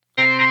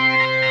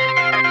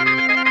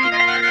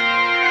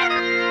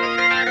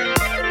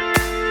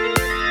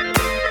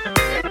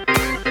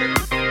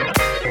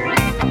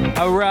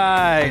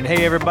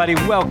Hey everybody,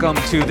 welcome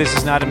to This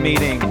Is Not a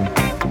Meeting.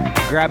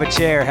 Grab a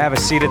chair, have a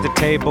seat at the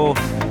table.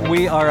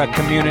 We are a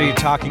community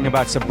talking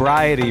about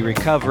sobriety,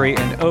 recovery,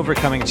 and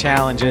overcoming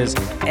challenges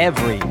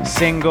every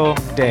single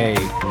day.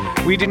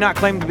 We do not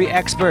claim to be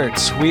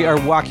experts. We are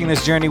walking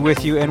this journey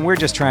with you, and we're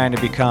just trying to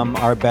become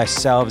our best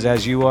selves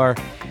as you are.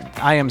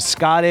 I am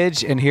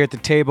Scottage, and here at the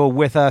table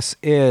with us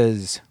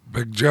is...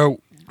 Big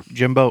Joe.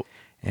 Jimbo.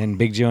 And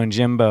Big Joe and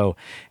Jimbo.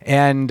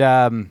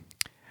 And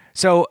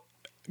so,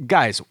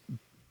 guys,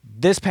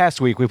 this past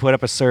week we put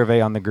up a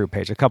survey on the group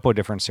page, a couple of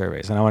different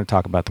surveys, and I want to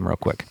talk about them real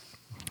quick.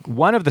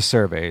 One of the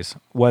surveys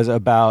was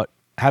about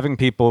having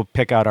people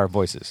pick out our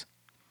voices,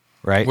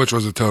 right? Which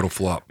was a total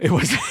flop. It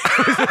was a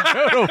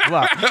total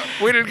flop.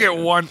 We didn't get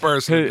one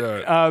person to do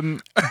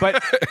it.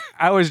 But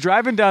I was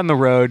driving down the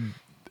road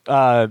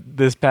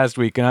this past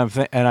week, and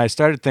I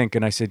started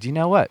thinking, I said, you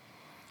know what?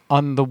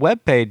 On the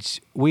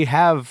webpage, we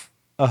have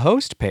a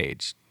host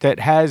page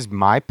that has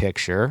my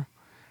picture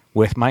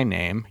with my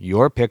name,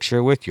 your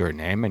picture with your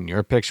name, and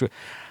your picture.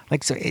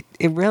 Like, so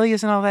it really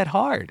isn't all that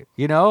hard,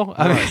 you know?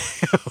 I mean,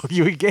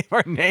 you gave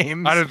our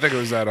names. I didn't think it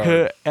was that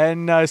hard.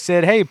 And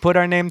said, hey, put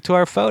our name to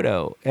our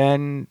photo.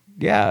 And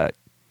yeah, it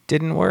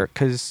didn't work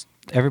because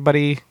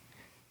everybody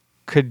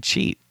could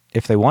cheat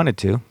if they wanted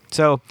to.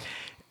 So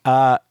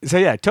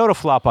yeah, total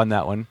flop on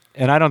that one.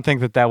 And I don't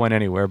think that went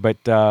anywhere, but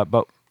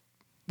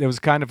it was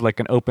kind of like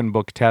an open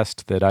book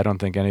test that I don't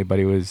think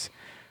anybody was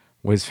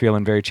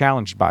feeling very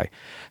challenged by.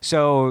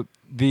 So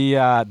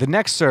the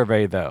next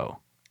survey, though,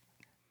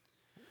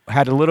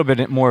 had a little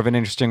bit more of an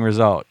interesting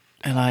result.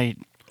 And I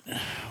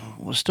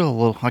was still a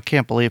little... I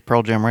can't believe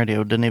Pearl Jam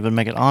Radio didn't even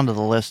make it onto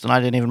the list, and I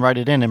didn't even write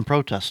it in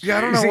protest. Yeah,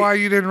 I don't know why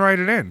you didn't write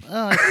it in.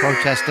 I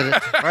protested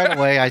it right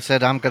away. I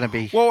said, I'm going to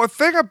be... Well, the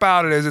thing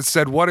about it is it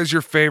said, what is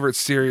your favorite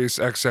Sirius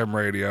XM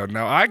radio?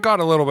 Now, I got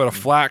a little bit of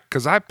flack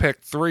because I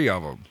picked 3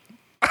 of them.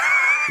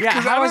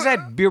 Yeah, how is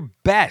that your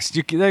best?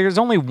 There's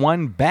only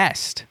one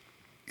best.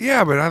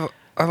 Yeah, but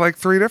I like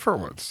 3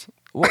 different ones.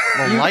 Well,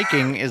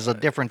 liking is a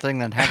different thing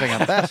than having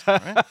a best,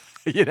 right?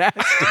 It has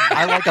to.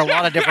 I like a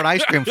lot of different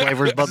ice cream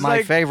flavors, but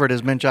my favorite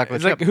is mint chocolate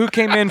It's chip. like, who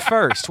came in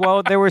first?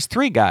 Well, there was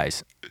 3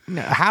 guys.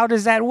 How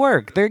does that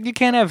work? You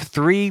can't have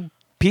 3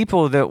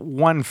 people that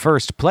won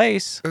first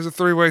place. There's a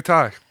 3-way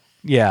tie.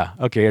 Yeah,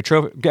 okay, a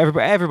trophy.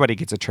 Everybody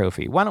gets a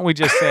trophy. Why don't we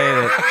just say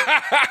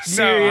that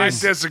No, I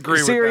disagree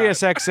with that.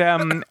 Sirius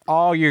XM,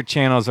 all your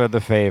channels are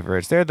the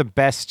favorites. They're the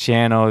best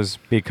channels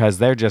because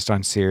they're just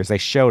on Sirius. They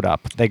showed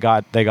up. They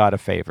got a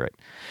favorite.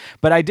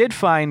 But I did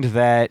find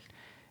that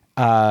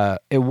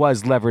it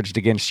was leveraged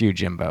against you,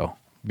 Jimbo,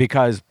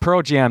 because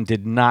Pearl Jam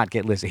did not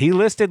get listed. He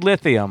listed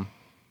Lithium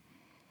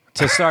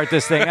to start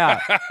this thing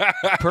out.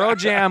 Pearl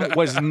Jam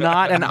was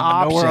not an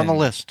option. Nowhere on the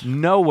list.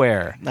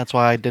 Nowhere. That's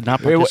why I did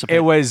not participate.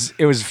 It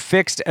was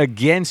fixed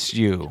against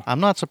you.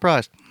 I'm not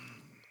surprised.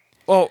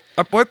 Well,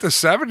 I put the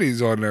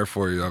 70s on there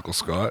for you, Uncle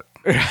Scott.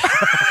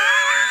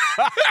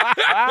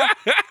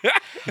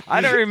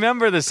 I don't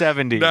remember the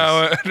 70s.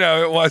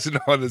 No, it wasn't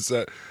on the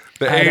set.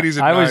 The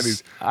 80s and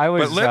 90s.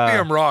 But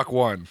Lithium Rock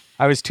won.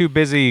 I was too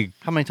busy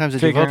How many times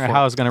did you figuring vote out for?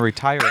 how I was going to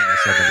retire in the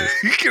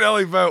 70s. You can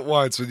only vote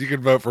once, but you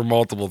can vote for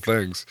multiple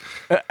things.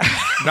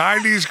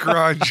 90s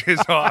grunge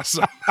is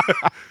awesome.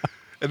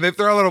 And they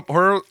throw a little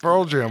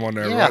Pearl Jam on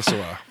there Yeah. once in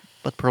a while.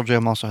 But Pearl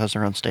Jam also has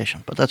their own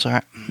station, but that's all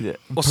right. Yeah.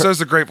 Well, so's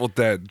the Grateful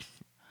Dead.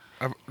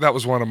 That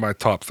was one of my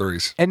top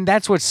 3s. And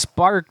that's what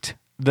sparked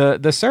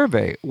the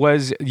survey,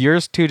 was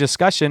yours to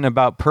discussion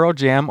about Pearl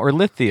Jam or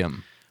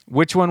Lithium.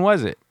 Which one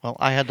was it? Well,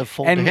 I had to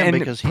fold to him And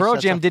because he Pearl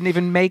said Jam didn't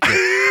even make it.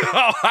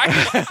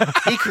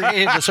 he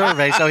created the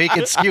survey so he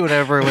could skew it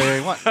every way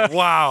he wants.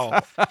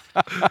 Wow.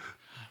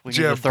 We need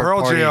Jim, a third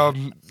Pearl party.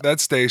 Jam, that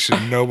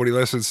station nobody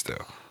listens to.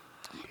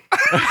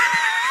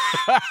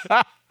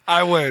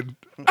 I win.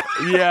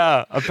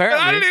 Yeah, I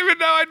apparently. didn't even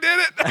know I did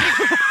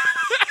it.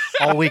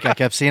 All week I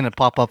kept seeing it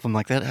pop up. I'm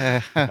like,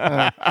 that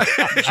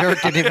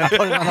jerk didn't even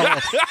put it on the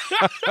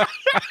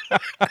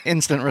list.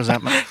 Instant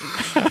resentment.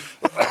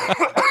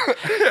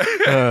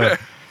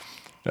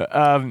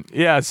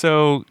 Yeah,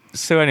 so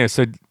anyway,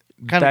 so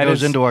Kind that of goes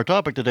is- into our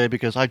topic today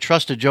because I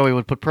trusted Joey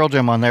would put Pearl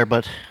Jam on there,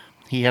 but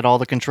he had all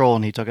the control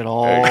and he took it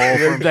all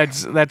from me.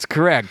 That's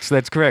correct.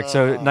 That's correct.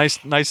 So nice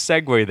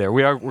segue there.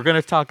 We're going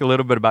to talk a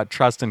little bit about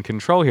trust and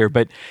control here,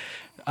 but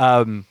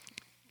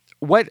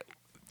what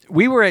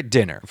we were at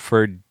dinner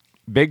for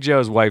Big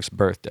Joe's wife's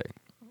birthday,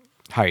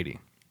 Heidi,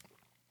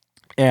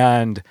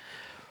 and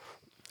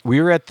we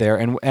were at there,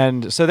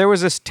 and so there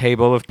was this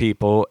table of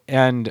people,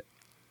 and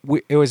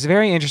it was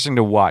very interesting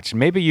to watch.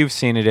 Maybe you've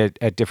seen it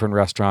at different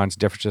restaurants,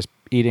 just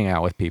eating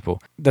out with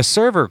people. The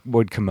server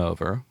would come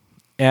over,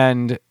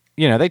 and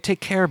they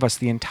take care of us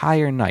the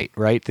entire night,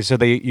 right? So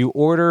you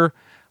order,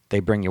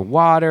 they bring you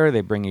water,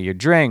 they bring you your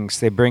drinks,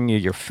 they bring you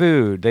your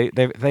food.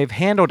 They've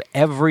handled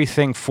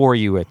everything for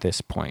you at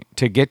this point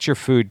to get your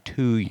food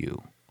to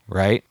you,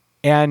 right?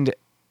 And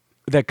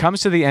that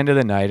comes to the end of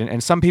the night,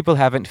 and some people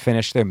haven't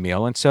finished their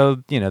meal, and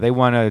so they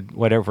want a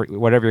whatever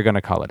you're going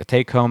to call it, a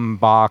take-home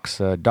box,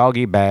 a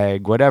doggy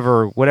bag,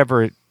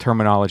 whatever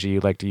terminology you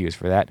like to use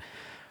for that.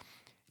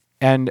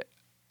 And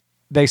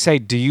they say,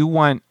 do you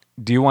want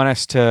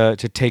us to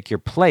take your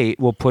plate?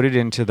 We'll put it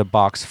into the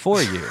box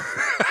for you.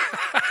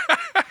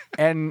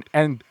 and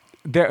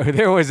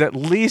there was at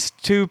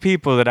least 2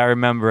 people that I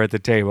remember at the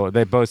table.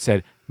 They both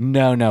said,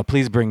 no,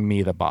 please bring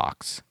me the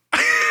box.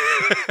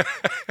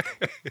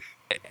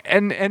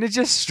 and it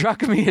just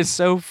struck me as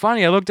so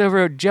funny. I looked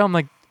over at Joe. I'm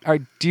like,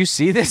 do you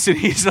see this? And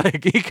he's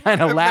like, he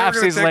kind of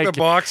laughs. He's take like, the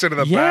box into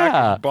the back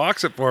and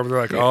box it for him.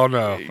 They're like, oh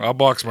no, I'll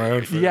box my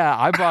own food. Yeah,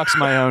 I box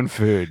my own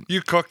food.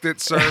 You cooked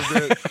it, served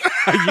it.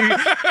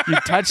 you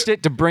touched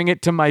it to bring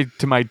it to my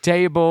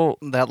table.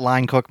 That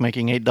line cook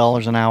making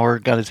 $8 an hour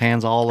got his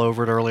hands all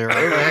over it earlier.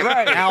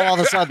 Right. Now all of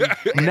a sudden,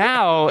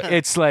 now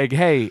it's like,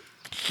 hey,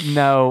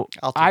 no,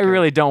 I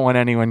really don't want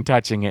anyone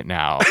touching it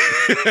now.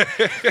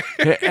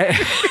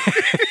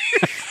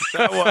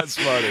 That was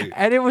funny.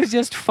 And it was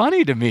just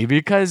funny to me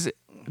because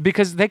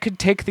they could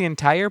take the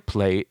entire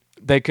plate.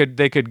 They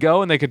could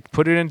go and they could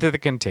put it into the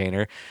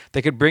container.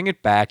 They could bring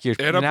it back. You're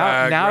in a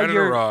bag, right in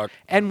a rock.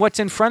 And what's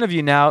in front of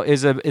you now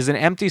is an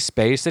empty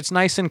space that's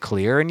nice and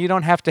clear, and you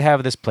don't have to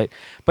have this plate.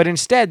 But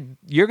instead,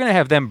 you're going to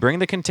have them bring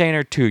the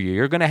container to you.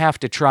 You're going to have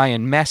to try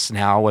and mess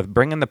now with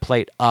bringing the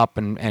plate up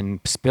and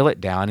spill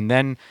it down,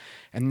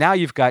 and now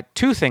you've got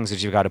 2 things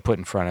that you've got to put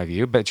in front of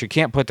you, but you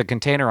can't put the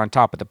container on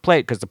top of the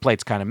plate because the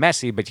plate's kind of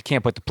messy, but you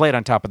can't put the plate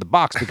on top of the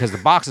box because the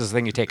box is the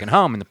thing you're taking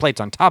home and the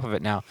plate's on top of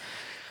it now.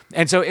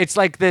 And so it's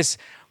like this,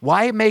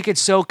 why make it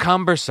so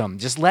cumbersome?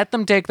 Just let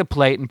them take the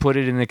plate and put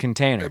it in the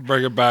container. And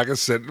bring it back and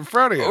sit in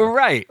front of you.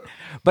 Right.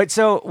 But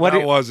so what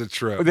that was a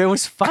trip. It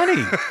was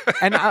funny.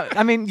 And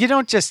I mean, you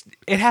don't just,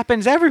 it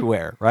happens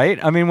everywhere,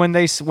 right? I mean, when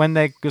this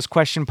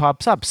question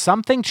pops up,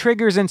 something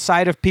triggers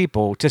inside of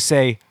people to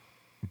say,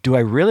 do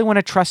I really want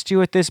to trust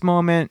you at this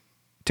moment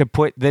to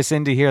put this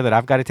into here that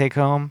I've got to take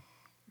home?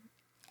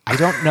 I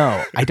don't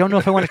know. I don't know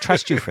if I want to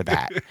trust you for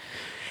that.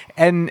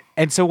 And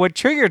so what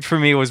triggered for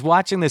me was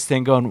watching this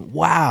thing going,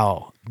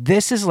 wow,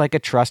 this is like a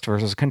trust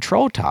versus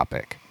control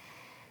topic.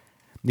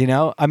 You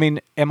know, I mean,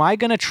 am I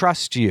going to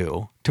trust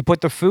you to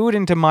put the food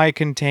into my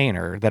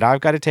container that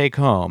I've got to take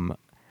home?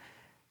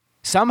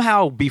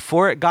 Somehow,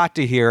 before it got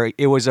to here,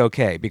 it was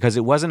okay because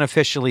it wasn't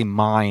officially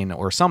mine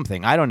or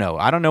something. I don't know.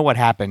 I don't know what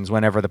happens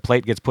whenever the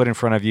plate gets put in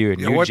front of you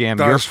and you jam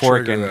your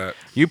fork in.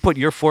 You put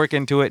your fork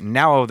into it, and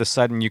now all of a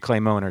sudden you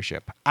claim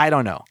ownership. I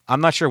don't know.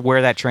 I'm not sure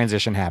where that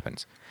transition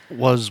happens.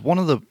 Was one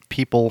of the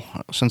people,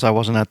 since I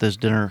wasn't at this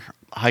dinner,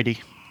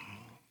 Heidi?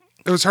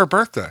 It was her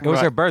birthday. It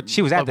was her birthday.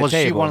 She was at the table. Was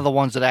she one of the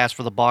ones that asked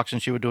for the box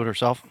and she would do it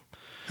herself?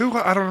 Who?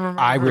 I don't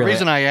remember. The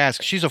reason I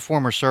ask, she's a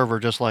former server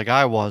just like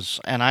I was,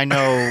 and I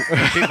know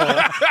when people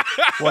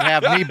would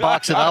have me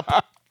box it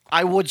up,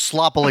 I would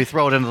sloppily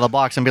throw it into the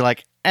box and be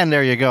like, and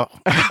there you go.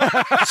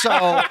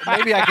 So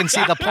maybe I can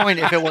see the point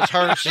if it was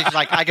her. She's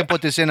like, I can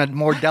put this in a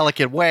more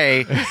delicate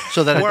way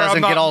so that it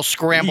doesn't get all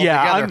scrambled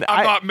together.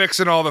 I'm not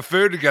mixing all the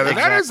food together.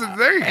 Exactly.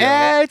 There you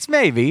go. It's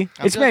maybe.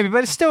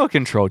 But it's still a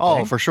controlled thing.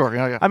 Oh, for sure.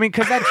 Yeah. I mean,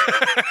 because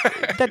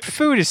that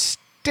food is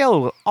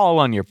still all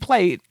on your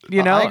plate,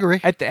 you know? I agree.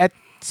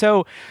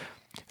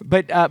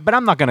 But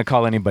I'm not going to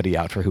call anybody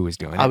out for who was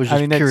doing it. I was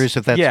just curious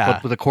if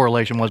that's what the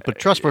correlation was. But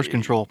trust versus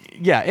control.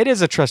 Yeah, it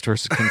is a trust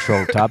versus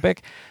control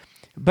topic.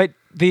 But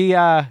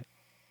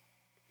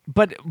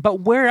but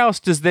where else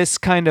does this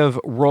kind of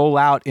roll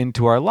out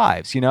into our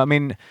lives? You know, I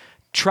mean,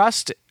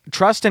 trust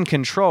and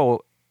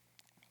control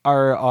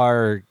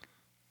are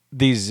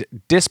these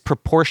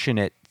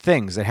disproportionate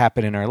things that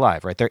happen in our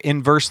life, right? They're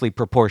inversely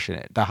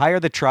proportionate. The higher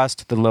the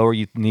trust, the lower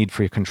you need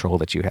for your control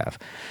that you have.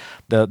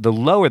 The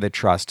lower the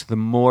trust, the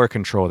more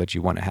control that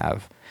you want to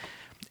have.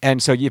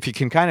 And so if you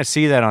can kind of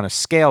see that on a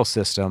scale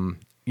system,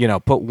 you know,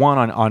 put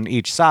one on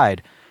each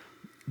side,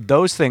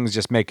 those things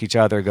just make each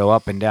other go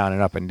up and down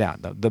and up and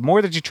down. The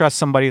more that you trust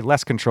somebody,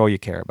 less control you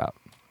care about.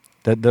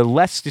 The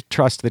less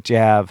trust that you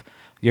have,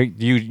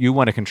 you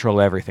want to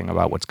control everything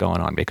about what's going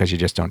on because you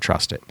just don't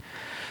trust it.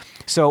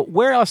 So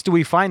where else do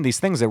we find these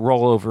things that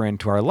roll over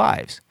into our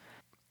lives?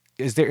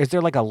 Is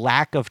there like a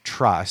lack of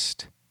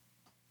trust,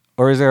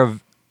 or is there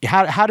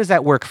how does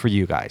that work for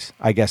you guys?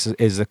 I guess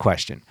is the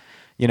question.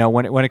 You know,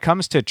 when it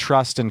comes to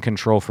trust and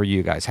control for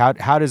you guys,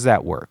 how does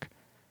that work?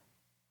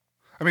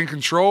 I mean,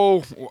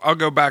 control, I'll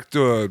go back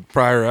to a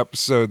prior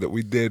episode that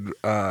we did,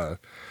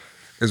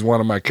 is one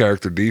of my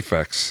character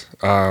defects.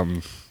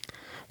 When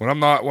I'm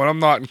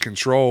not in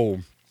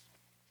control,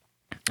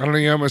 I don't know,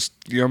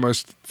 you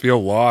almost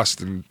feel lost,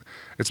 and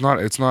it's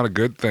not a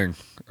good thing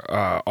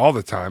all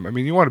the time. I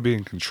mean, you want to be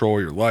in control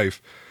of your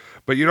life,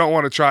 but you don't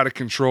want to try to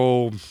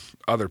control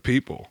other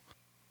people.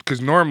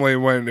 Because normally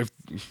if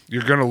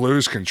you're going to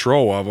lose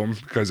control of them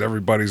because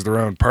everybody's their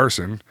own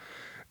person,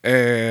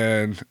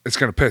 and it's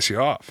going to piss you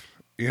off.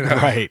 You know?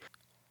 Right.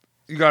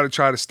 You got to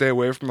try to stay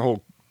away from the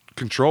whole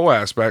control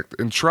aspect.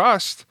 And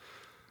trust,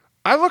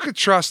 I look at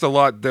trust a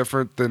lot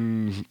different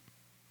than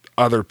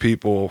other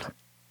people.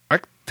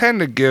 I tend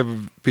to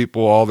give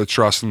people all the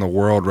trust in the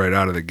world right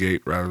out of the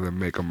gate rather than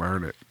make them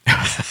earn it.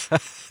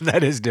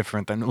 That is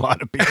different than a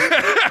lot of people.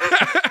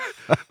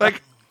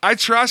 Like, I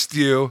trust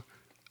you.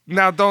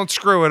 Now don't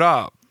screw it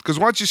up. Because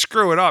once you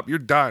screw it up, you're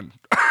done.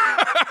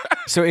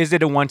 So is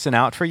it a once and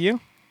out for you?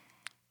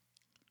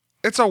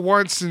 It's a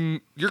once,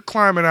 and you're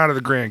climbing out of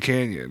the Grand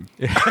Canyon.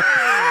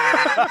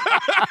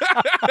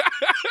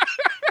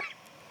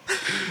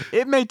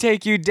 It may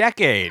take you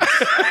decades,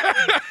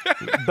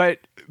 but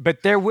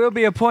there will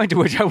be a point to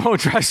which I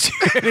won't trust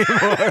you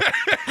anymore.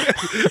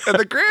 And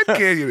the Grand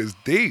Canyon is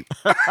deep.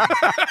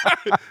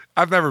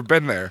 I've never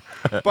been there,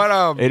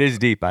 but It is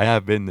deep. I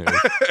have been there.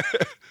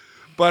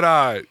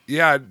 but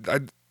yeah, I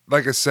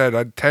like I said,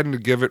 I tend to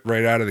give it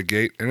right out of the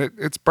gate, and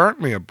it's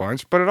burnt me a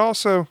bunch. But it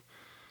also,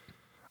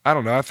 I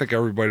don't know. I think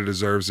everybody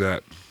deserves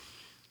that.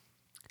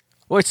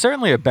 Well, it's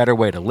certainly a better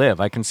way to live.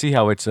 I can see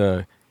how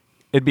it'd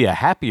be a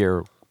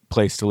happier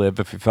place to live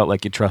if you felt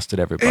like you trusted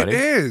everybody.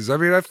 It is. I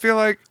mean, I feel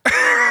like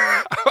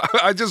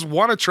I just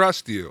want to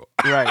trust you,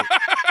 Right.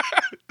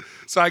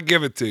 so I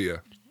give it to you.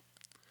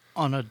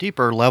 On a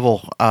deeper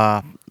level,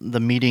 the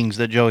meetings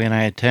that Joey and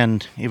I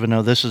attend, even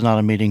though this is not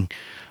a meeting,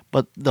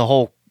 but the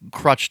whole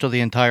crutch to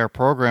the entire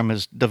program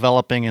is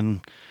developing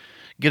and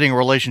getting a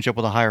relationship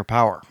with a higher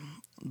power.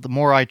 The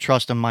more I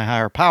trust in my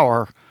higher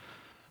power,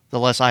 the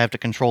less I have to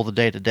control the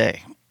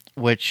day-to-day,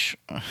 which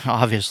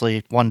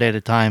obviously one day at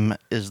a time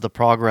is the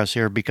progress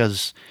here,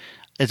 because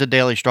it's a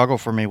daily struggle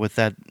for me with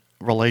that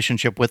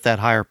relationship with that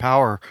higher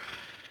power.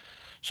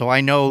 So I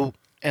know,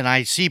 and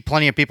I see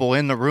plenty of people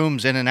in the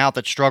rooms in and out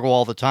that struggle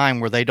all the time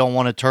where they don't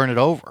want to turn it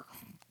over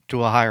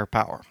to a higher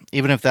power.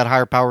 Even if that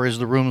higher power is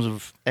the rooms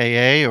of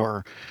AA,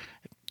 or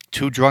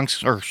two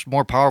drunks are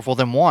more powerful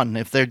than one.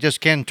 If they just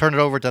can't turn it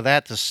over to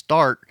that to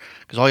start,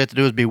 because all you have to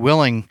do is be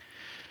willing,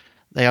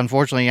 they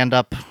unfortunately end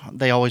up,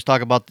 they always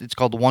talk about, it's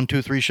called the 1,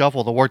 2, 3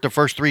 shuffle. They'll work the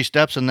first 3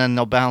 steps and then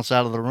they'll bounce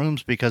out of the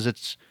rooms, because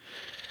it's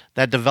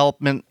that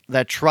development,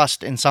 that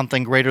trust in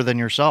something greater than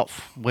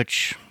yourself,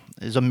 which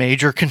is a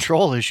major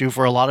control issue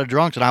for a lot of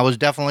drunks. And I was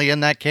definitely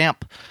in that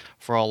camp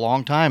for a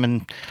long time,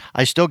 and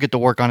I still get to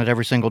work on it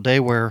every single day,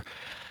 where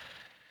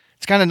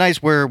it's kind of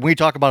nice where we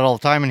talk about it all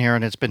the time in here,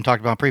 and it's been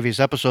talked about in previous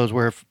episodes,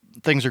 where if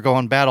things are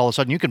going bad, all of a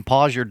sudden you can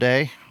pause your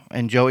day,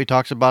 and Joey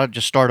talks about it,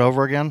 just start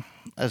over again.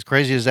 As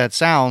crazy as that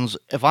sounds,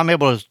 if I'm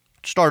able to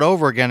start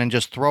over again and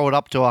just throw it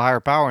up to a higher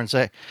power and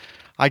say,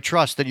 I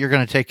trust that you're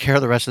going to take care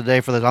of the rest of the day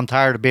for this, I'm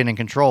tired of being in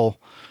control,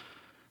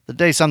 the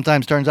day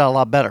sometimes turns out a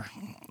lot better.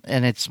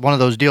 And it's one of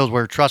those deals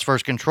where trust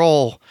versus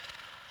control.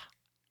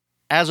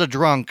 As a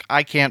drunk,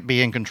 I can't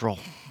be in control,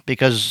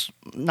 because,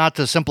 not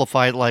to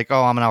simplify it like,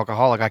 oh, I'm an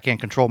alcoholic, I can't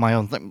control my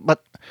own thing.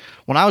 But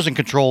when I was in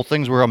control,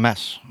 things were a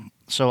mess.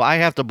 So I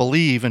have to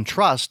believe and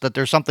trust that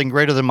there's something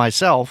greater than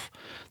myself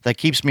that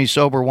keeps me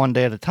sober one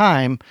day at a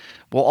time,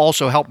 will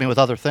also help me with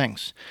other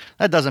things.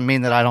 That doesn't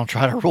mean that I don't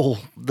try to rule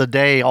the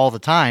day all the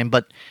time,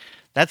 but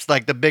that's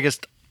like the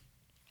biggest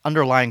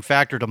underlying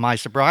factor to my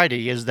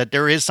sobriety, is that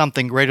there is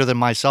something greater than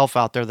myself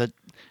out there that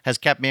has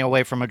kept me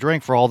away from a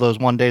drink for all those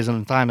 1 days at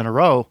a time in a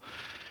row.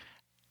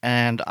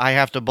 And I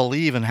have to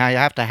believe, and I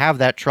have to have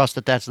that trust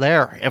that that's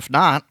there. If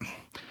not,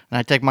 and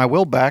I take my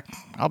will back,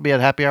 I'll be at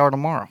happy hour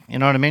tomorrow. You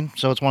know what I mean?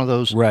 So it's one of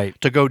those, Right.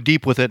 to go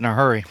deep with it in a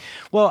hurry.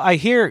 Well, I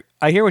hear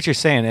what you're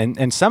saying,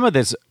 and some of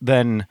this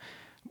then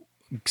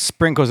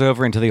sprinkles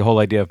over into the whole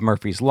idea of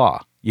Murphy's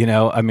Law. You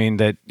know, I mean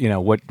that, you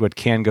know, what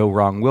can go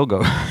wrong will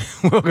go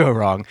will go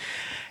wrong.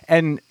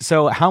 And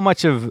so how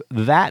much of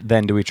that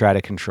then do we try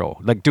to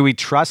control? Like, do we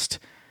trust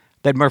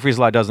that Murphy's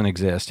Law doesn't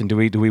exist? And do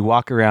we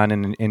walk around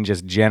in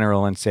just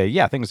general and say,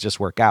 yeah, things just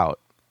work out,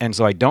 and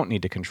so I don't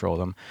need to control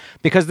them?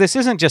 Because this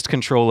isn't just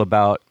control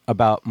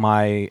about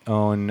my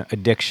own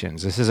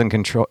addictions. This isn't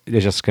control.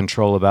 It's just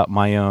control about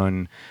my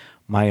own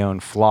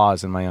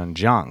flaws and my own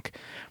junk.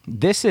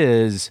 This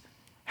is,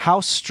 how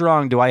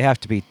strong do I have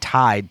to be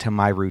tied to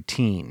my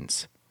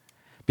routines?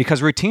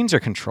 Because routines are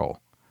control.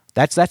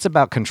 That's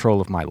about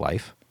control of my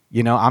life.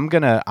 You know, I'm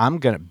gonna,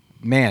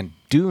 man,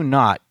 do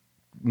not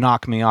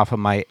knock me off of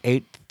my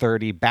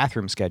 8:30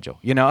 bathroom schedule.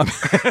 You know,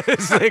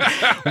 it's like,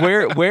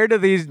 where do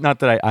these? Not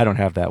that I don't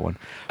have that one,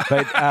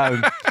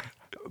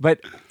 but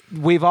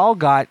we've all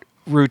got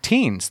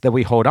routines that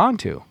we hold on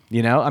to.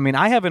 You know, I mean,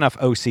 I have enough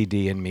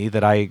OCD in me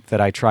that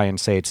I try and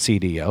say it's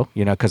CDO.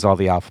 You know, because all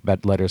the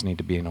alphabet letters need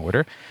to be in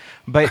order,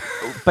 but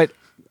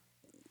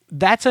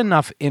that's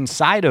enough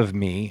inside of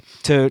me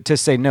to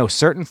say, no,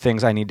 certain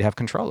things I need to have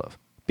control of,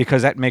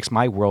 because that makes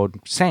my world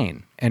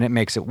sane and it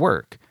makes it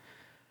work.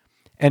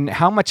 And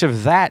how much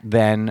of that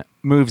then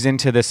moves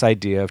into this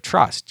idea of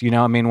trust? You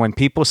know, I mean, when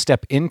people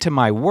step into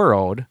my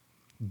world,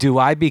 do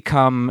I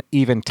become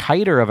even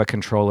tighter of a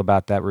control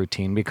about that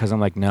routine, because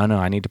I'm like, no,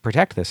 I need to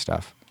protect this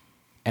stuff.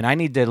 And I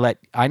need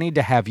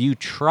to have you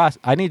trust,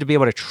 I need to be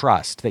able to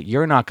trust that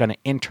you're not going to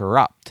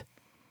interrupt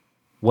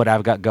what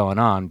I've got going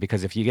on,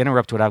 because if you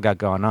interrupt what I've got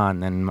going on,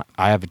 then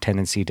I have a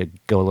tendency to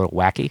go a little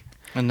wacky.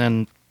 And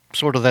then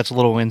sort of, that's a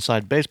little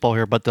inside baseball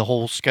here, but the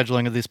whole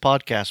scheduling of these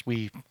podcasts,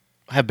 we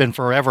have been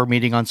forever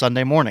meeting on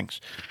Sunday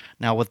mornings.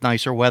 Now with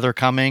nicer weather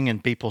coming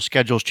and people's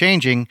schedules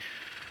changing,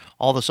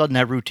 all of a sudden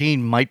that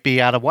routine might be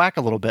out of whack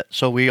a little bit.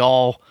 So we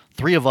all,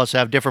 3 of us,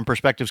 have different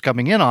perspectives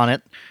coming in on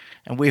it,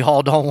 and we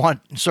all don't want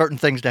certain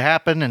things to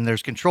happen, and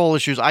there's control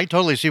issues. I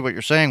totally see what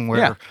you're saying,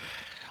 where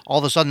all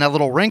of a sudden that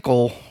little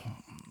wrinkle,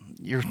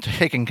 you're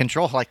taking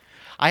control. Like,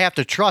 I have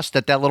to trust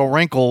that little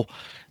wrinkle,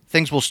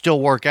 things will still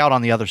work out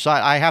on the other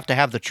side. I have to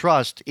have the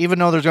trust, even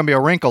though there's going to be a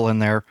wrinkle in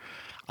there.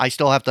 I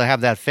still have to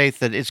have that faith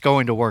that it's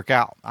going to work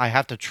out. I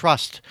have to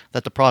trust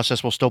that the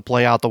process will still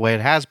play out the way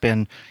it has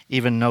been,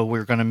 even though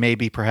we're going to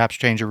maybe perhaps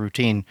change a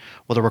routine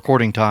with a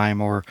recording time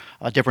or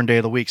a different day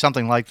of the week,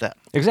 something like that.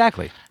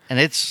 Exactly. And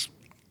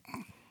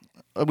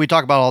we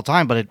talk about it all the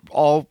time, but it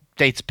all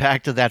dates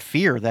back to that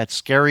fear, that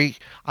scary,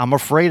 I'm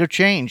afraid of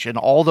change, and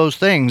all those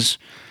things.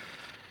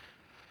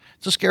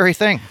 It's a scary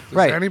thing.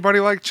 Does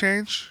anybody like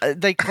change?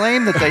 They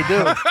claim that they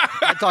do.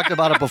 I talked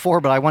about it before,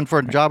 but I went for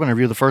a job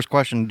interview. The first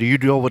question, do you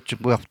deal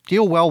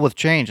well with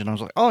change? And I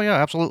was like, oh, yeah,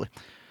 absolutely.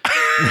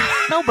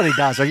 Nobody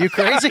does. Are you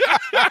crazy?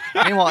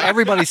 Meanwhile,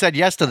 everybody said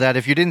yes to that.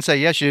 If you didn't say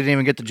yes, you didn't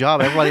even get the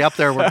job. Everybody up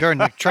there during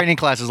the training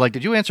classes like,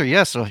 did you answer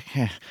yes? So, like,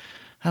 yeah,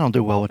 I don't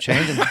do well with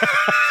change. And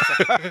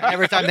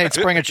every time they'd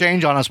spring a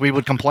change on us, we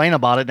would complain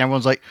about it. And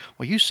everyone's like,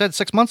 well, you said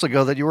 6 months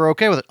ago that you were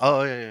okay with it.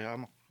 Oh,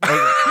 yeah.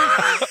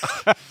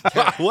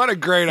 What a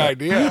great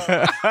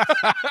idea.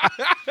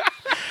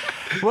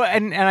 Well,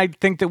 and I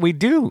think that we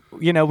do,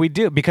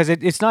 because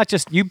it's not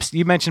just,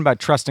 you mentioned about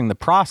trusting the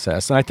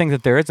process, and I think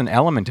that there is an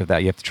element of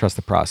that. You have to trust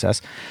the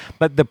process,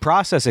 but the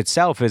process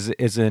itself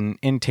is an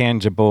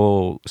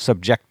intangible,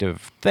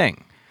 subjective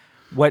thing.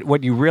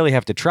 What you really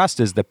have to trust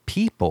is the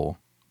people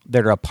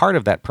that are a part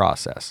of that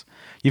process.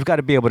 You've got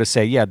to be able to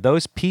say, yeah,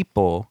 those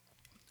people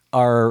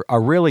are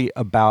really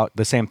about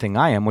the same thing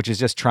I am, which is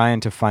just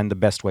trying to find the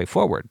best way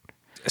forward.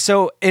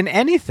 So in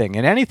any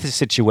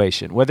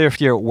situation, whether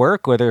if you're at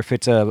work, whether if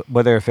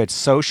it's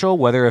social,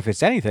 whether if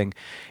it's anything,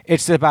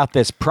 it's about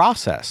this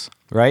process,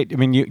 right? I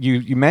mean,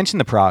 you mentioned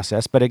the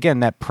process, but again,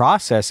 that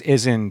process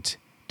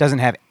doesn't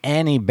have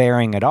any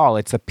bearing at all.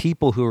 It's the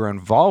people who are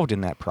involved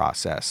in that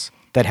process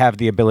that have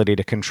the ability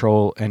to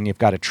control, and you've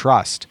got to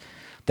trust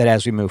that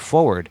as we move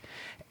forward.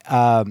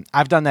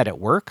 I've done that at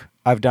work.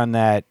 I've done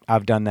that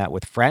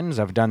with friends.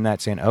 I've done that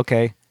saying,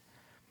 okay,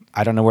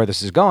 I don't know where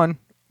this is going,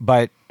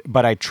 but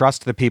I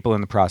trust the people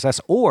in the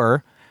process,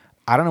 or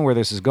I don't know where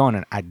this is going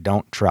and I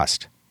don't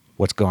trust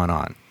what's going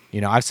on.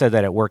 I've said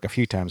that at work a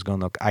few times, going,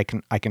 look, I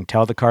can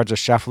tell the cards are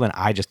shuffling.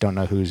 I just don't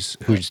know who's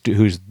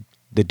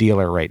the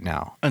dealer right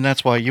now. And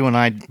that's why you and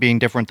I, being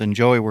different than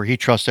Joey, where he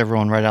trusts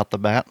everyone right out the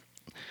bat.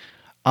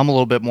 I'm a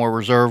little bit more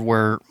reserved,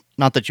 where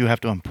not that you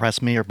have to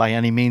impress me or by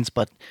any means,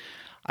 but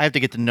I have to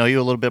get to know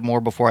you a little bit more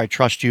before I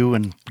trust you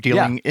and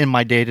dealing in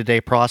my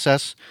day-to-day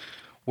process,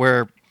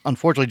 where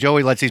unfortunately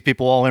Joey lets these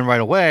people all in right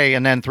away,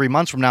 and then 3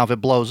 months from now, if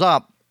it blows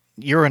up,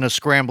 you're in a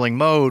scrambling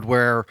mode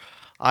where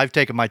I've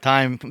taken my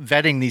time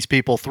vetting these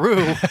people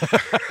through,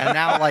 and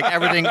now like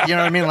everything, you know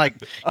what I mean? Like,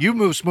 you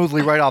move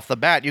smoothly right off the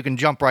bat. You can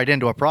jump right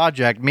into a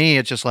project. Me,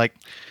 it's just like,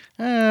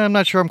 I'm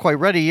not sure I'm quite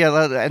ready yet.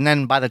 And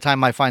then by the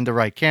time I find the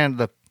right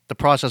candidate, the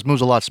process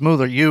moves a lot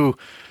smoother.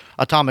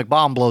 Atomic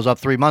bomb blows up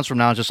 3 months from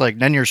now. It's just like,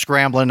 then you're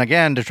scrambling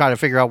again to try to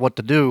figure out what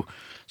to do.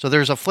 So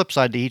there's a flip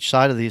side to each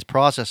side of these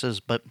processes.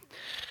 But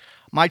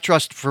my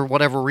trust, for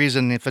whatever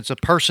reason, if it's a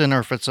person or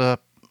if it's a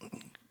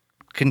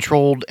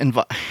controlled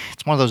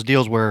it's one of those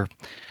deals where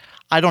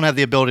I don't have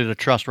the ability to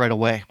trust right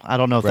away. I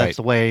don't know if that's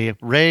the way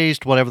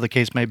raised, whatever the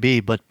case may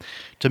be. But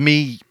to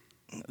me,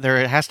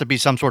 there has to be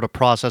some sort of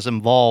process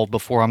involved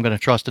before I'm going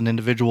to trust an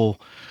individual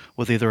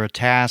with either a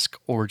task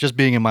or just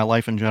being in my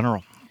life in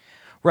general.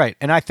 Right.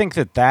 And I think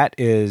that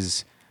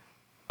is,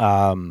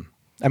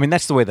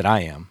 that's the way that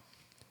I am,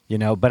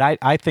 but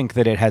I think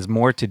that it has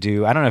more to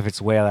do, I don't know if it's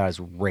the way I was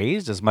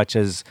raised as much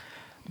as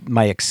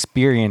my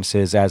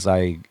experiences as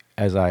I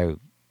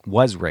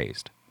was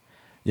raised.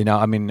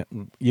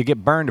 You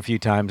get burned a few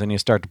times and you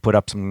start to put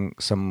up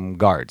some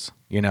guards.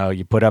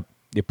 You put up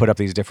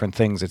these different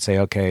things that say,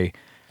 okay,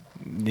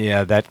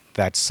 yeah,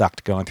 that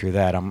sucked going through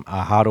that.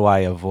 How do I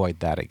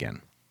avoid that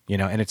again?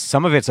 And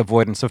some of it's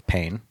avoidance of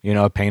pain,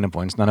 pain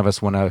avoidance. None of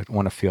us want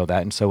to feel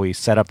that. And so we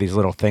set up these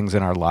little things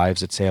in our lives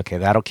that say, okay,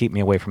 that'll keep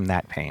me away from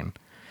that pain.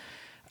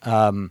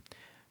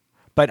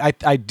 But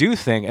I do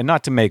think, and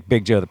not to make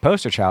Big Joe the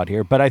poster child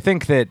here, but I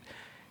think that,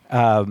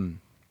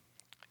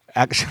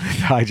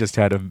 actually, I just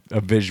had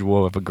a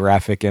visual of a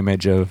graphic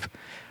image of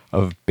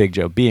Big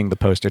Joe being the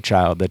poster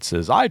child that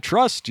says, I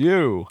trust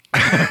you.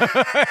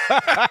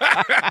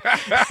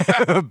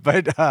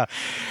 But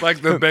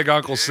like the big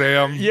Uncle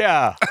Sam.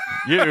 Yeah,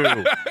 you.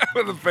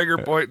 With a finger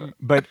pointing.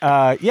 But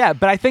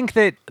I think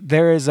that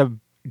there is a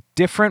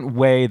different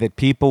way that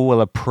people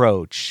will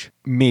approach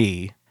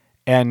me,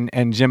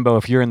 and Jimbo,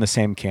 if you're in the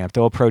same camp,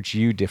 they'll approach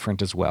you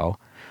different as well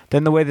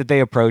than the way that they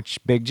approach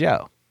Big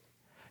Joe.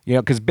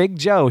 Because Big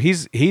Joe,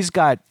 he's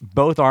got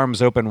both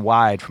arms open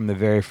wide from the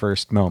very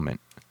first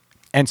moment.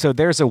 And so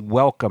there's a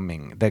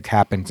welcoming that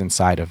happens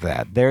inside of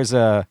that. There's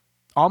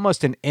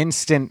almost an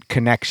instant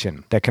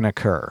connection that can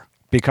occur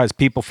because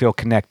people feel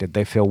connected.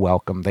 They feel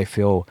welcome. They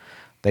feel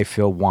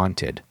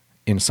wanted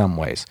in some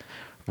ways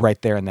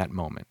right there in that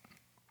moment.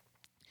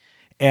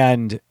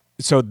 And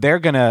so they're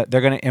gonna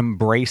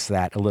embrace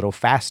that a little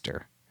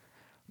faster.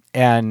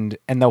 And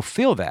they'll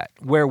feel that.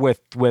 Where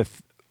with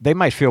they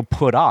might feel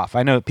put off.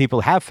 I know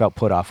people have felt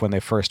put off when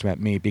they first met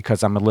me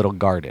because I'm a little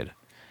guarded.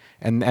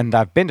 And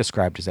I've been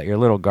described as that. You're a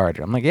little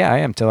guarded. I'm like, yeah, I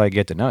am till I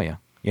get to know you.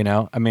 You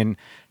know, I mean,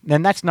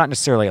 and that's not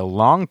necessarily a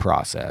long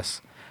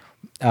process.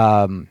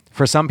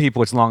 For some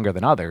people, it's longer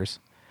than others,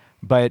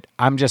 but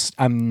I'm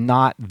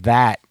not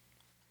that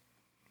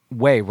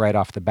way right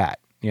off the bat.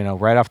 You know,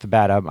 right off the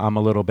bat, I'm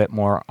a little bit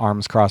more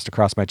arms crossed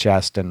across my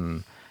chest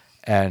and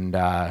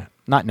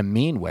not in a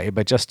mean way,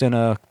 but just in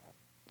a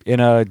you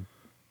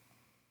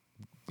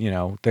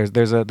know,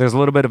 there's a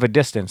little bit of a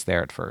distance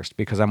there at first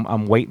because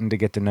I'm waiting to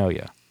get to know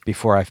you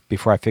before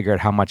I figure out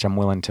how much I'm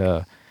willing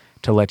to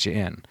let you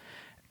in.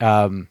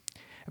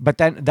 But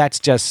then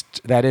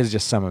that is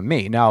just some of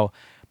me. Now,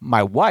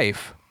 my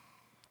wife,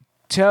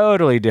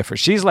 totally different.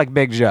 She's like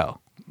Big Joe.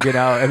 You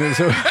know, I mean,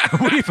 so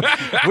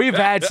we've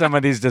had some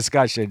of these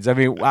discussions. I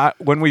mean,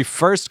 when we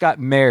first got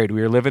married,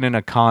 we were living in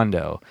a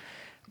condo,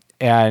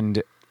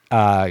 and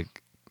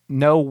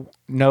no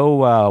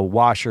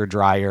washer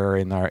dryer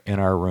in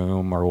our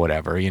room or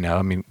whatever. You know,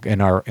 I mean,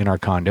 in our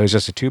condo, it was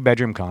just a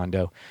 2-bedroom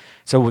condo.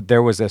 So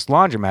there was this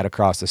laundromat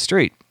across the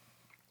street.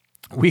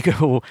 We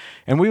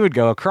would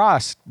go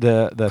across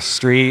the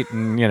street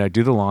and, you know,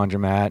 do the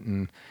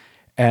laundromat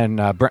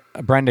and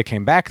Brenda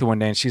came back the one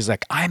day and she's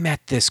like, I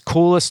met this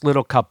coolest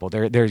little couple.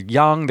 They're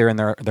young. They're in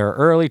their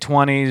early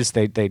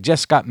 20s. They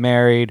just got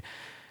married,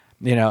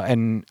 you know,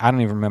 and I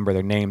don't even remember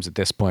their names at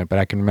this point, but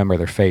I can remember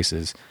their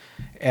faces.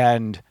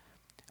 And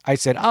I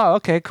said, oh,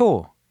 okay,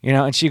 cool. You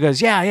know, and she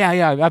goes, yeah.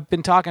 I've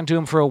been talking to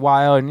them for a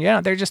while and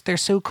yeah, they're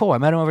so cool. I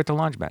met them over at the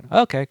laundromat.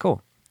 Okay,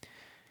 cool.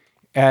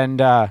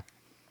 And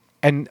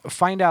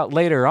find out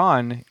later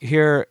on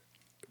here,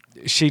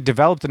 she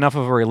developed enough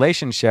of a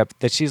relationship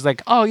that she's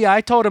like, oh yeah,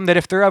 I told them that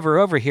if they're ever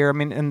over here, I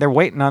mean, and they're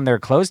waiting on their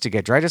clothes to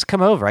get dry, just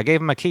come over. I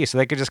gave them a key so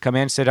they could just come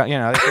in, sit down, you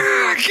know.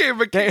 I gave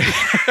them a key.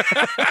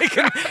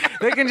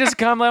 They can just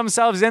come let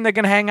themselves in. They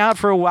can hang out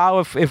for a while.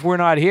 If we're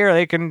not here,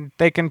 they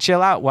can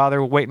chill out while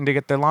they're waiting to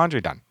get their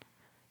laundry done.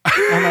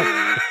 I'm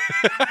like,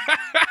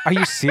 are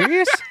you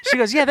serious? She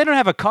goes, yeah, they don't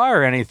have a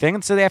car or anything,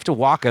 and so they have to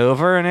walk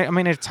over. And I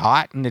mean, it's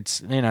hot and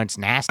it's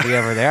nasty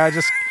over there.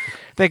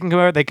 They can go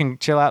over, they can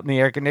chill out in the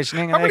air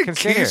conditioning, and they can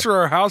sit here. How many keys for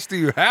our house do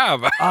you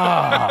have?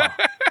 Oh,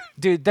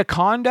 dude, the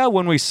condo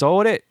when we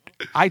sold it,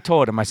 I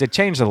told him, I said,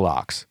 change the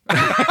locks,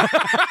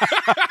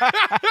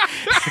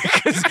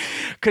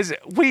 because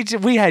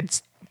we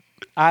had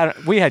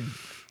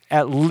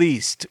at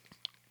least.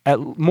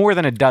 More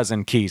than a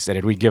dozen keys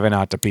that we'd given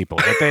out to people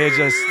that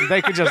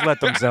they could just let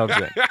themselves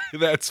in.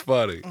 That's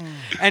funny.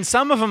 And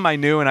some of them I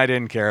knew and I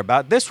didn't care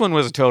about. This one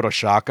was a total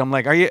shock. I'm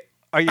like, are you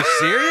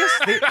serious?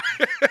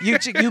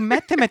 You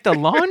met them at the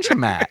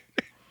laundromat.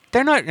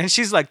 They're not. And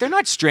she's like, they're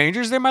not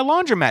strangers. They're my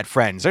laundromat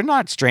friends. They're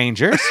not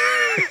strangers.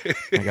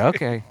 I go,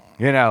 okay,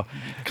 you know.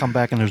 Come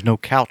back and there's no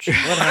couch.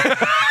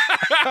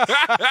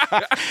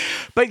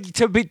 But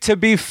to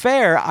be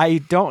fair, I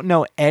don't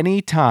know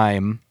any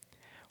time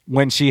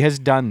when she has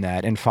done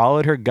that and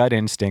followed her gut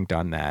instinct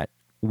on that,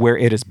 where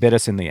it has bit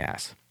us in the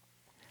ass.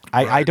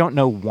 I don't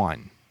know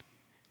one.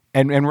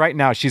 And right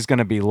now she's going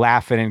to be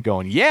laughing and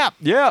going, yep,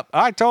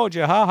 I told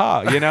you, ha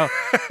ha, you know.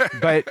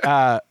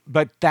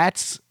 But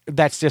that's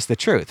just the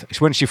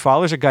truth. When she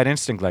follows her gut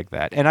instinct like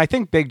that, and I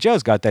think Big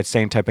Joe's got that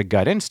same type of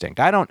gut instinct.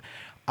 I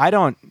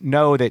don't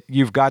know that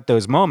you've got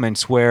those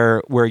moments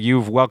where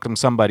you've welcomed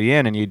somebody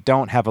in and you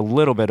don't have a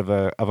little bit of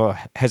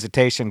a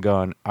hesitation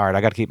going, all right, I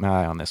got to keep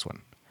my eye on this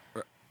one.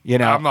 You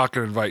know, I'm not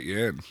going to invite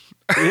you in.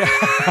 Yeah.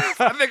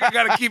 I think I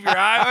got to keep your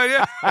eye on you.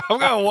 I'm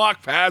going to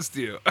walk past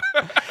you.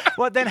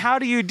 Well, then how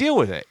do you deal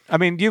with it? I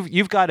mean,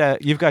 you've got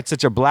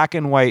such a black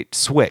and white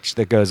switch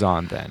that goes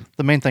on then.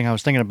 The main thing I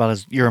was thinking about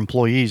is your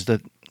employees,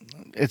 that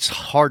it's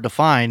hard to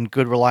find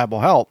good,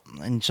 reliable help.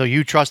 And so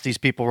you trust these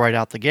people right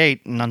out the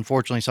gate. And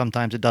unfortunately,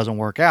 sometimes it doesn't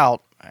work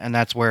out. And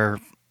that's where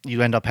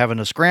you end up having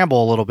to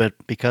scramble a little bit,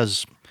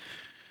 because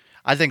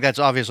I think that's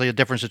obviously a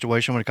different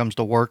situation when it comes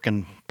to work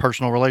and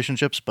personal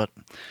relationships, but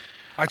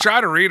I try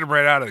to read them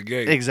right out of the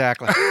gate.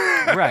 Exactly.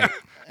 Right.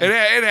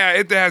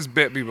 It has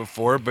bit me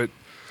before, but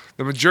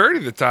the majority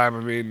of the time,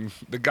 I mean,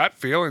 the gut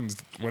feelings,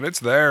 when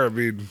it's there, I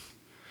mean,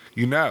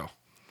 you know.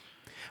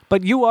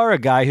 But you are a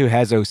guy who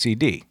has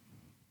OCD.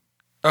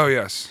 Oh,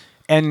 yes.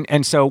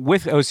 And so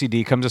with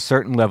OCD comes a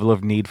certain level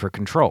of need for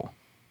control.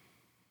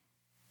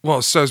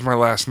 Well, so's my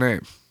last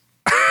name.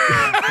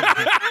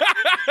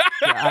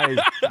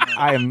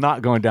 I am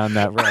not going down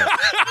that road.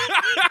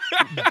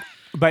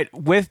 But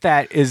with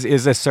that is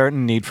a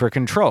certain need for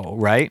control,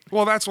 right?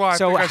 Well, that's why I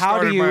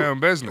started my own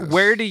business.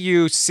 Where do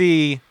you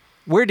see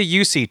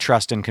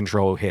trust and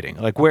control hitting?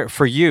 Like, where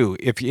for you,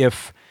 if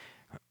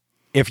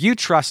you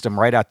trust them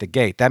right out the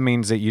gate, that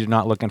means that you're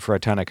not looking for a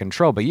ton of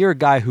control, but you're a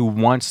guy who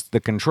wants the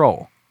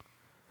control.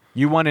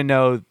 You want to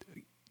know,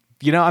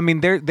 you know, I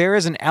mean, there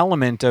is an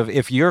element of,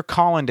 if you're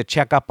calling to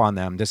check up on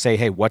them, to say,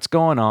 hey, what's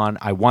going on?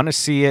 I want to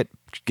see it.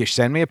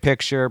 Send me a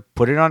picture,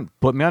 put me on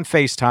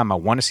FaceTime. I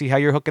want to see how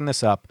you're hooking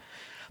this up.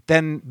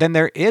 Then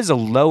there is a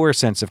lower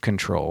sense of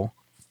control,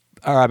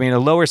 or I mean, a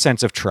lower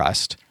sense of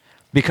trust,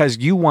 because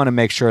you want to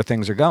make sure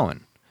things are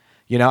going.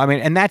 You know, I mean,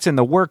 and that's in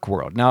the work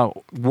world.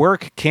 Now,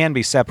 work can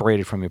be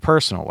separated from your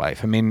personal life.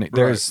 I mean,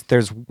 there's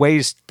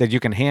ways that you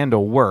can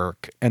handle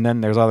work, and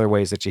then there's other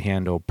ways that you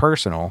handle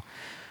personal.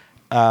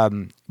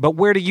 But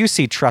where do you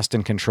see trust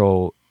and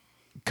control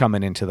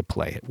coming into the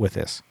play with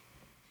this?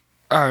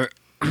 I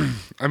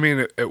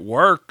mean, at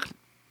work,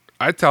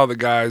 I tell the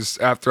guys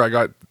after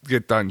I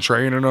get done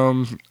training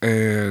them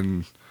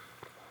and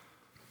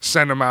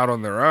send them out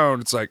on their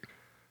own, it's like,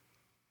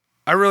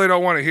 I really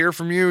don't want to hear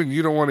from you, and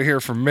you don't want to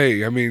hear from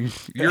me. I mean,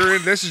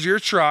 this is your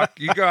truck.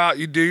 You go out,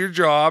 you do your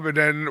job, and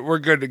then we're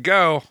good to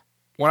go.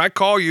 When I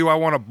call you, I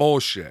want to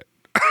bullshit.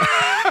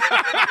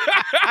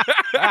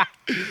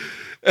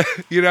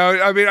 You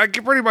know, I mean, I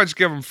can pretty much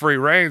give them free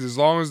reins as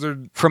long as they're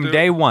From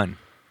day one.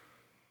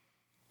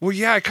 Well,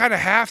 yeah, I kind of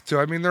have to.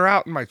 I mean, they're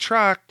out in my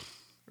truck.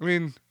 I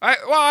mean,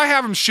 I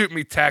have them shoot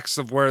me texts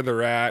of where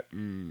they're at,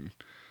 and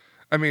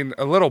I mean,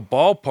 a little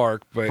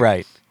ballpark, but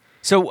Right.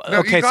 So, no,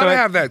 okay, you gotta so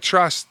have that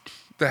trust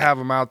to have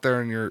them out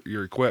there in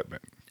your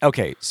equipment.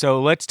 okay, so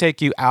let's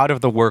take you out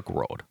of the work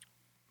world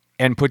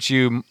and put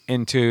you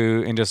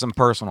into some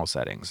personal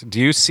settings. Do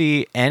you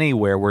see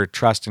anywhere where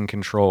trust and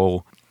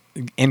control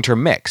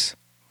intermix?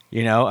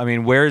 You know, I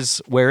mean, where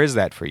is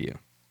that for you?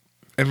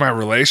 In my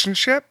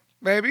relationship,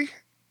 maybe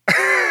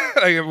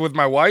like with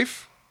my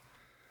wife.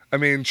 I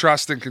mean,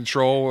 trust and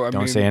control.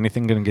 Don't say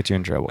anything going to get you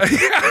in trouble.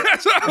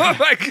 So I'm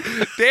like,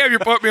 damn, you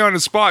put me on the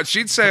spot.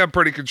 She'd say I'm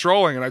pretty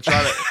controlling, and I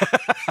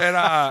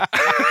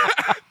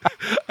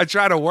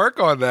try to work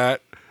on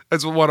that.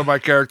 That's one of my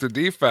character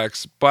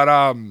defects. But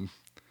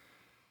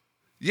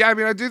yeah, I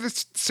mean, I do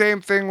the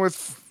same thing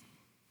with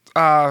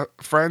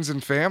friends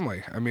and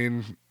family. I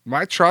mean,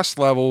 my trust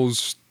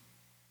levels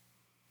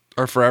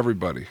are for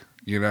everybody.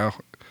 You know,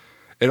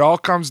 it all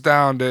comes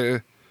down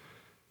to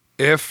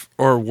if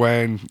or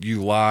when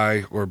you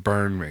lie or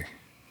burn me,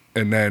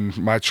 and then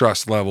my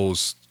trust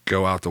levels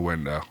go out the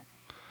window.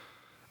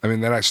 I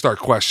mean, then I start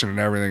questioning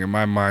everything, and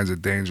my mind's a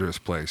dangerous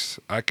place.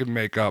 I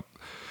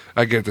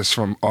get this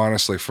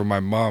honestly from my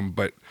mom,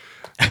 but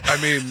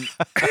I mean,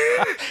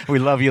 We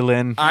love you,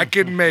 Lynn. I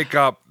can make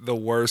up the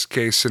worst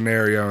case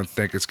scenario and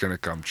think it's going to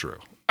come true.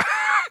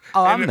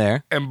 Oh, I'm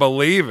there. And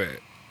believe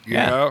it, you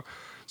Yeah. know?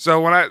 So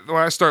when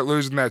I start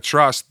losing that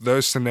trust,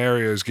 those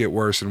scenarios get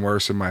worse and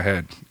worse in my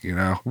head, you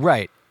know?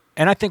 Right.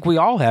 And I think we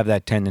all have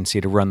that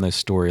tendency to run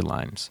those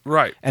storylines.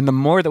 Right. And the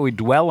more that we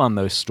dwell on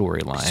those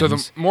storylines. So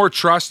the more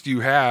trust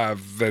you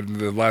have, then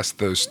the less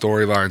those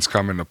storylines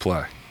come into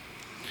play,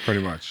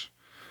 pretty much.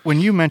 When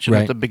you mentioned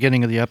Right. at the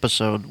beginning of the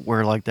episode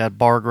where like that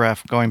bar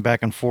graph going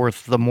back and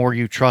forth, the more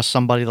you trust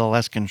somebody, the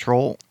less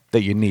control.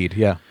 that you need,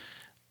 yeah.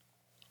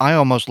 I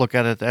almost look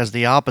at it as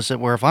the opposite,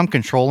 where if I'm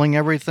controlling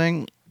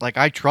everything, like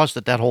I trust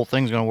that whole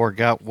thing's going to work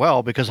out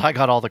well because I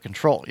got all the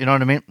control. You know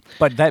what I mean?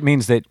 But that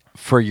means that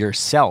for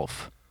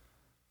yourself,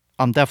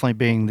 I'm definitely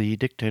being the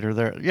dictator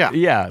there. Yeah.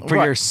 yeah, for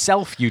Right.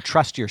 yourself, you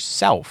trust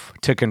yourself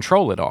to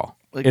control it all,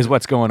 is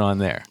what's going on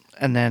there.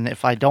 And then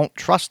if I don't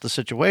trust the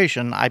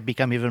situation, I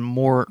become even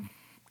more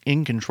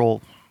in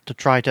control to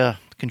try to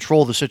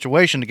control the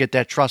situation to get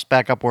that trust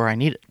back up where I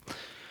need it.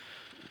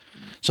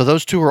 So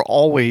those two are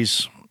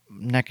always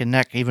neck and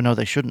neck, even though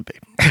they shouldn't be.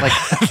 Like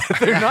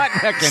They're not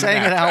neck and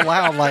saying it neck. out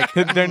loud, like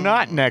They're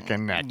not neck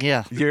and neck.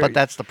 yeah. You're- But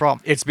that's the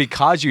problem. It's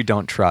because you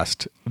don't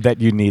trust that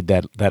you need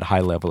that high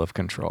level of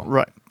control.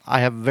 Right. I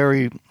have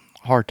very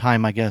hard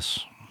time, I guess,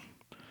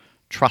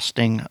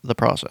 trusting the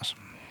process.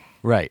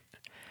 Right.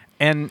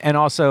 And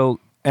also,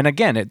 and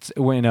again, it's,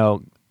 you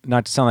know,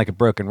 not to sound like a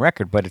broken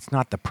record, but it's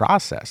not the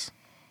process.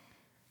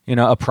 You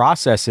know, a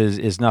process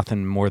is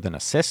nothing more than a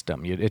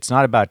system. It's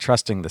not about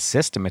trusting the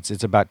system.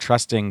 It's about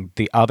trusting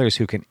the others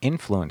who can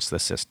influence the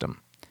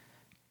system.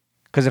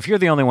 Because if you're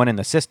the only one in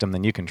the system,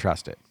 then you can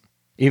trust it.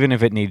 Even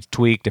if it needs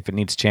tweaked, if it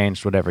needs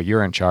changed, whatever,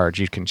 you're in charge.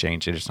 You can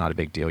change it. It's not a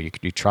big deal. You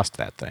trust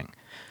that thing.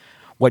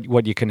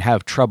 What you can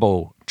have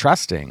trouble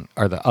trusting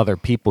are the other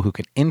people who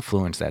can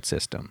influence that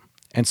system.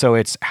 And so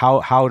it's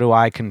how do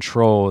I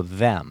control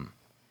them?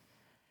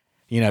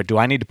 You know, do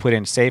I need to put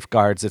in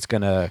safeguards that's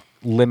going to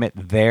limit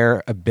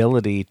their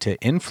ability to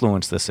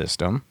influence the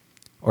system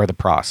or the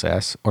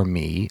process or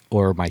me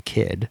or my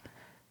kid?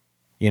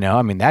 You know,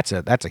 I mean, that's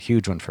a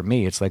huge one for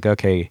me. It's like,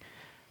 okay,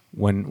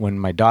 when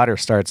my daughter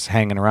starts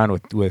hanging around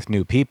with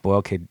new people,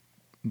 okay,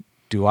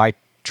 do I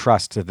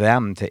trust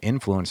them to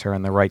influence her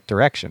in the right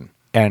direction?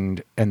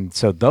 And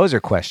so those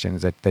are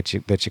questions that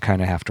you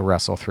kind of have to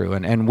wrestle through.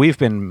 And we've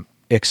been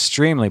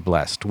extremely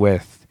blessed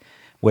with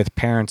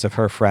parents of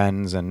her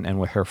friends and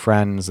with her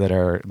friends that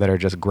are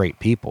just great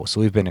people.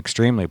 So we've been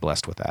extremely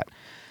blessed with that.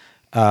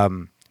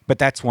 But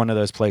that's one of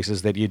those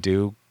places that you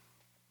do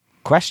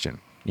question,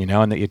 you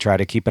know, and that you try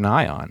to keep an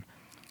eye on.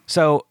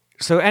 So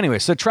anyway,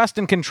 so trust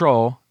and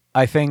control,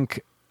 I think,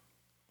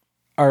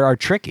 are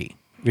tricky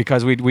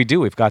because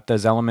we've got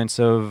those elements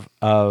of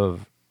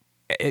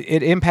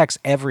it impacts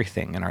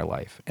everything in our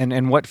life.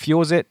 And what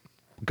fuels it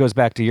goes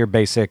back to your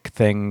basic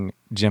thing,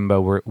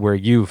 Jimbo, where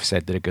you've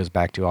said that it goes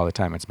back to all the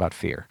time. It's about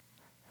fear.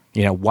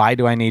 You know, why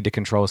do I need to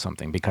control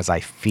something? Because I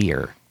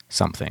fear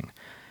something.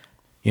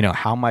 You know,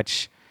 how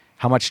much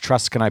how much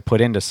trust can I put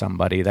into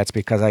somebody? That's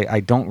because I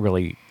don't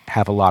really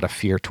have a lot of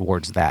fear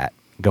towards that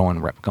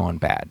going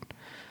bad.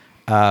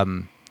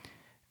 And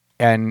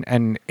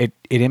it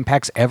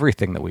impacts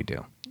everything that we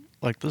do.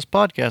 Like this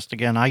podcast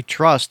again, I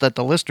trust that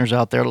the listeners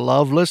out there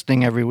love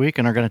listening every week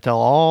and are going to tell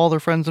all their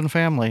friends and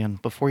family.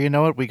 And before you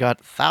know it, we got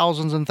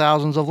thousands and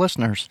thousands of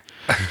listeners.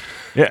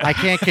 Yeah. I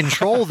can't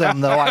control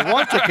them, though. I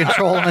want to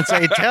control them and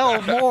say, tell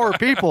more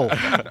people.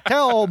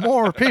 Tell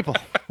more people.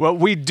 Well,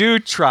 we do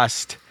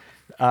trust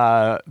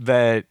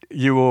that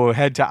you will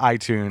head to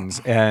iTunes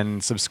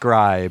and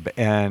subscribe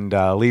and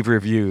leave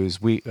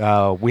reviews. We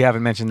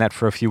haven't mentioned that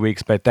for a few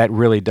weeks, but that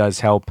really does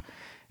help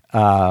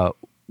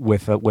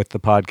with the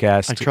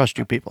podcast. I trust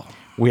you people.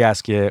 We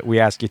ask you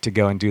to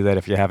go and do that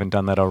if you haven't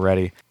done that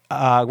already.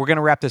 We're going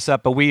to wrap this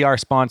up, but we are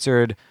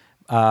sponsored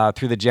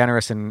through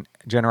the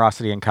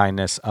generosity and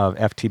kindness of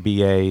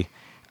FTBA,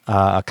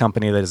 a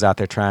company that is out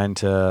there trying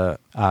to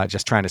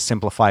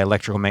simplify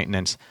electrical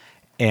maintenance,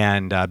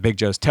 and Big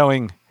Joe's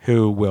Towing,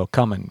 who will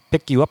come and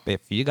pick you up if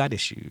you got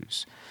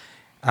issues.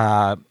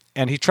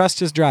 And he trusts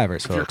his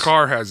drivers, folks. If your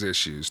car has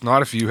issues,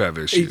 not if you have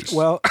issues.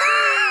 Well,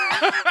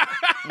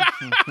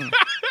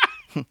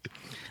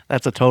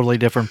 That's a totally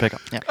different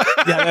pickup. Yeah.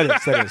 yeah,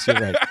 that is. You're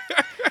right.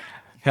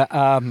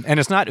 Yeah, and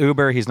it's not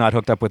Uber. He's not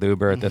hooked up with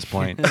Uber at this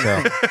point.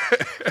 So,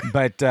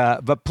 but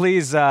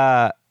please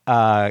know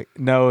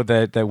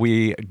that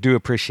we do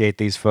appreciate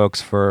these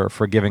folks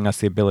for giving us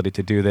the ability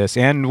to do this,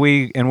 and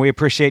we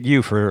appreciate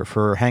you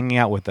for hanging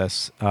out with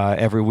us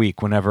every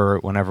week.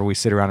 Whenever we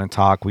sit around and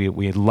talk,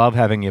 we love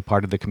having you a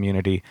part of the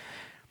community.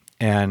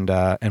 And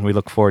we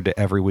look forward to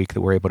every week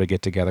that we're able to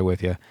get together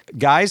with you.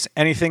 Guys,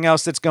 anything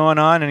else that's going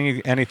on?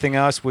 Anything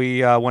else?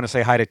 We want to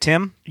say hi to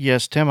Tim.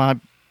 Yes, Tim, I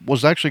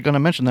was actually going to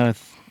mention that.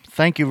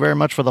 Thank you very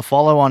much for the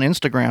follow on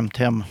Instagram,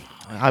 Tim.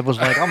 I was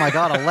like, oh my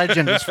God, a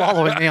legend is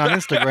following me on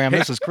Instagram.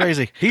 This is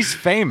crazy. He's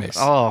famous.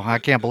 Oh, I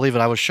can't believe it.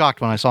 I was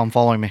shocked when I saw him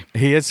following me.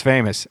 He is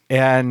famous.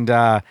 And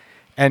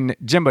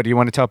Jimbo, do you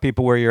want to tell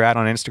people where you're at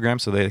on Instagram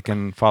so they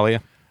can follow you?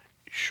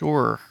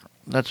 Sure.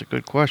 That's a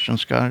good question,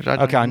 Scott.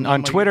 Okay,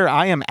 on Twitter,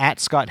 I am at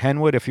Scott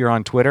Henwood. If you're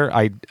on Twitter,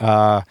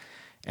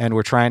 and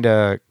we're trying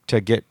to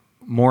get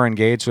more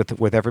engaged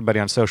with everybody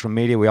on social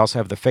media. We also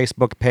have the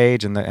Facebook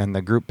page and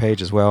the group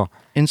page as well.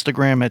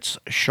 Instagram, it's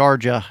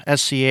Sharja,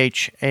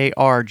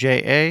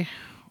 SCHARJA.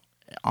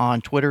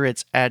 On Twitter,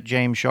 it's at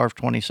James Sharf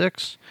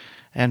 26,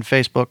 and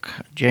Facebook,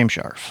 James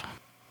Sharf.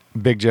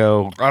 Big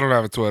Joe. I don't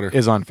have a Twitter.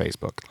 Is on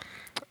Facebook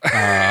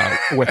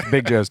with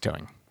Big Joe's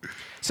Towing.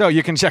 So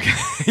you can check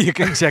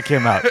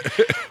him out.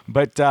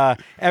 But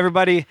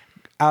everybody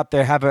out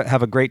there, have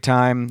a great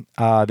time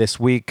this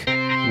week.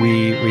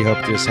 We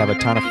hope to just have a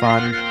ton of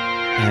fun,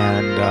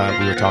 and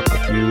we will talk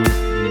with you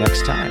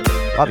next time.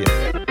 Love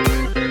you.